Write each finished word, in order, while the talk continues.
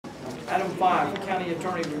Item 5, County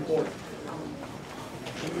Attorney Report.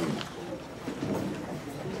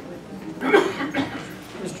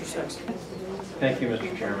 Mr. Sexton. Thank you,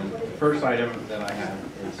 Mr. Chairman. The first item that I have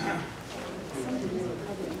is,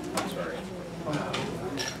 sorry.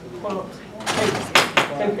 Well,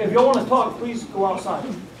 hey, if you want to talk, please go outside.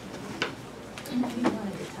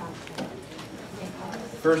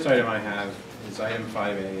 The first item I have is item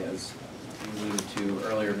 5A, as you alluded to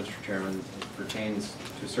earlier, Mr. Chairman. It pertains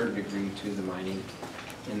to a certain degree to the mining,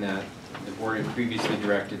 in that the board had previously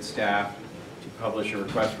directed staff to publish a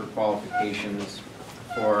request for qualifications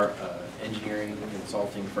for an engineering and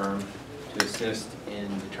consulting firm to assist in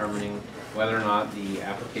determining whether or not the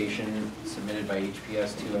application submitted by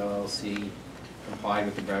HPS II LLC complied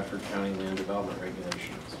with the Bradford County Land Development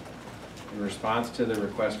Regulations. In response to the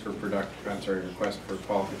request for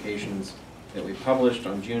qualifications that we published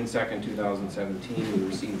on June 2nd, 2017, we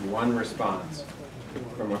received one response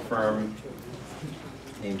from a firm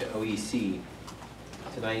named OEC.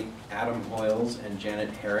 Tonight, Adam Hoyles and Janet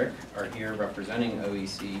Herrick are here representing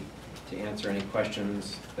OEC to answer any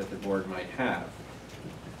questions that the board might have.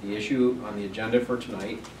 The issue on the agenda for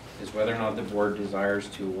tonight is whether or not the board desires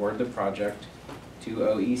to award the project to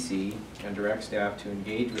OEC and direct staff to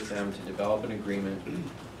engage with them to develop an agreement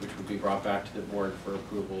which would be brought back to the board for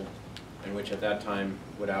approval, and which at that time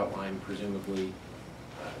would outline presumably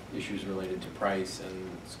issues related to price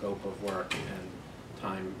and scope of work and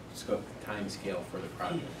time scale for the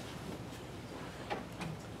project.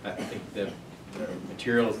 I think the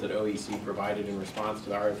materials that OEC provided in response to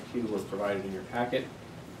the RFQ were provided in your packet,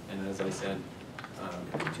 and as I said,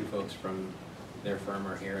 two folks from their firm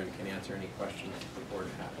are here and can answer any questions the board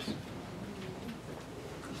has.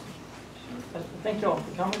 Thank you all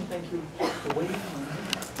for coming. Thank you for waiting.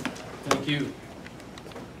 Thank you.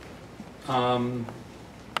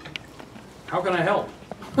 How can I help?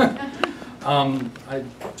 I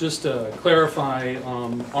just to clarify,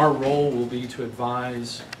 our role will be to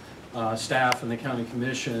advise staff and the county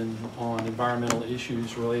commission on environmental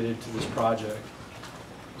issues related to this project.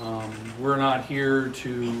 We're not here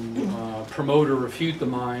to promote or refute the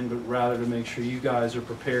mine, but rather to make sure you guys are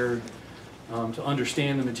prepared to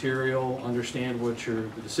understand the material, understand what the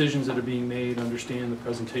decisions that are being made, understand the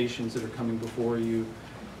presentations that are coming before you,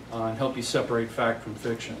 and help you separate fact from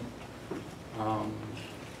fiction.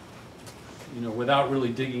 You know, without really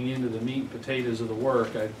digging into the meat and potatoes of the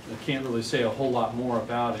work, I can't really say a whole lot more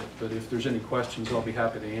about it, but if there's any questions, I'll be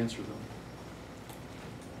happy to answer them.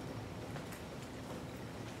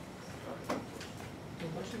 Any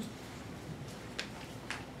questions?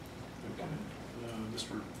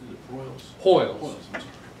 Mr. Hoyles? Hoyles. I'm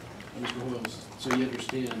sorry. Mr. Hoyles, so you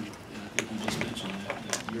understand, and I think you just mentioned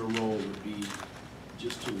that your role would be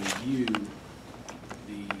just to review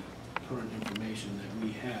the current information that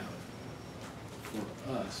we have for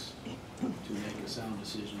us to make a sound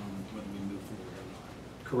decision on whether we move forward or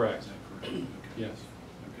not. Correct. Is that correct? Okay. Yes.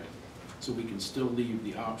 Okay. So we can still leave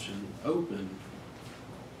the option open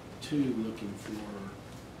to looking for,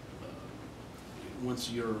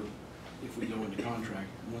 if we go into contract,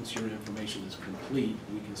 once your information is complete,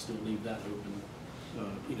 we can still leave that open,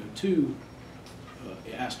 to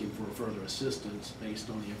asking for further assistance based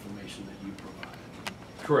on the information that you provide.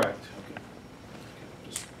 Correct. Okay.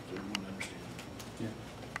 Just so everyone understand. Yeah.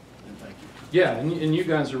 And thank you. Yeah, and you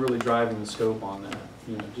guys are really driving the scope on that.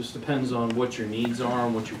 You know, it just depends on what your needs are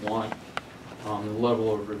and what you want, the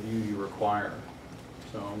level of review you require.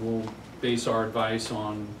 So we'll base our advice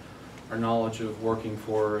on our knowledge of working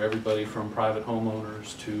for everybody from private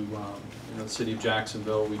homeowners to the city of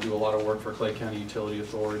Jacksonville. We do a lot of work for Clay County Utility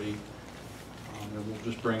Authority. And we'll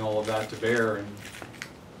just bring all of that to bear and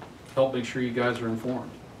help make sure you guys are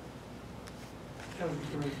informed. That would be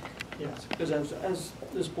great. Yes, because as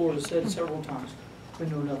this board has said several times, we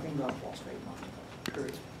know nothing about phosphate mining,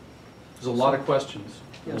 period. There's a lot of questions.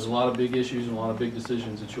 Yes. There's a lot of big issues and a lot of big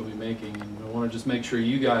decisions that you'll be making, and I want to just make sure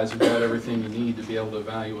you guys have got everything you need to be able to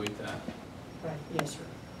evaluate that. Right, yes, sir.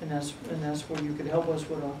 And that's where you could help us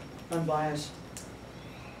with an unbiased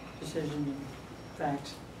decision and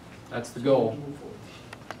facts. That's the goal. Move forward.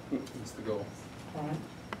 That's the goal. All right.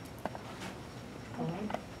 All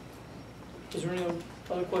right. Is there any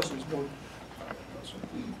other questions, board?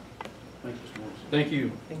 Thank you, Mr. Morrison. Thank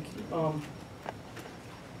you. Thank you.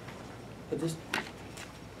 At this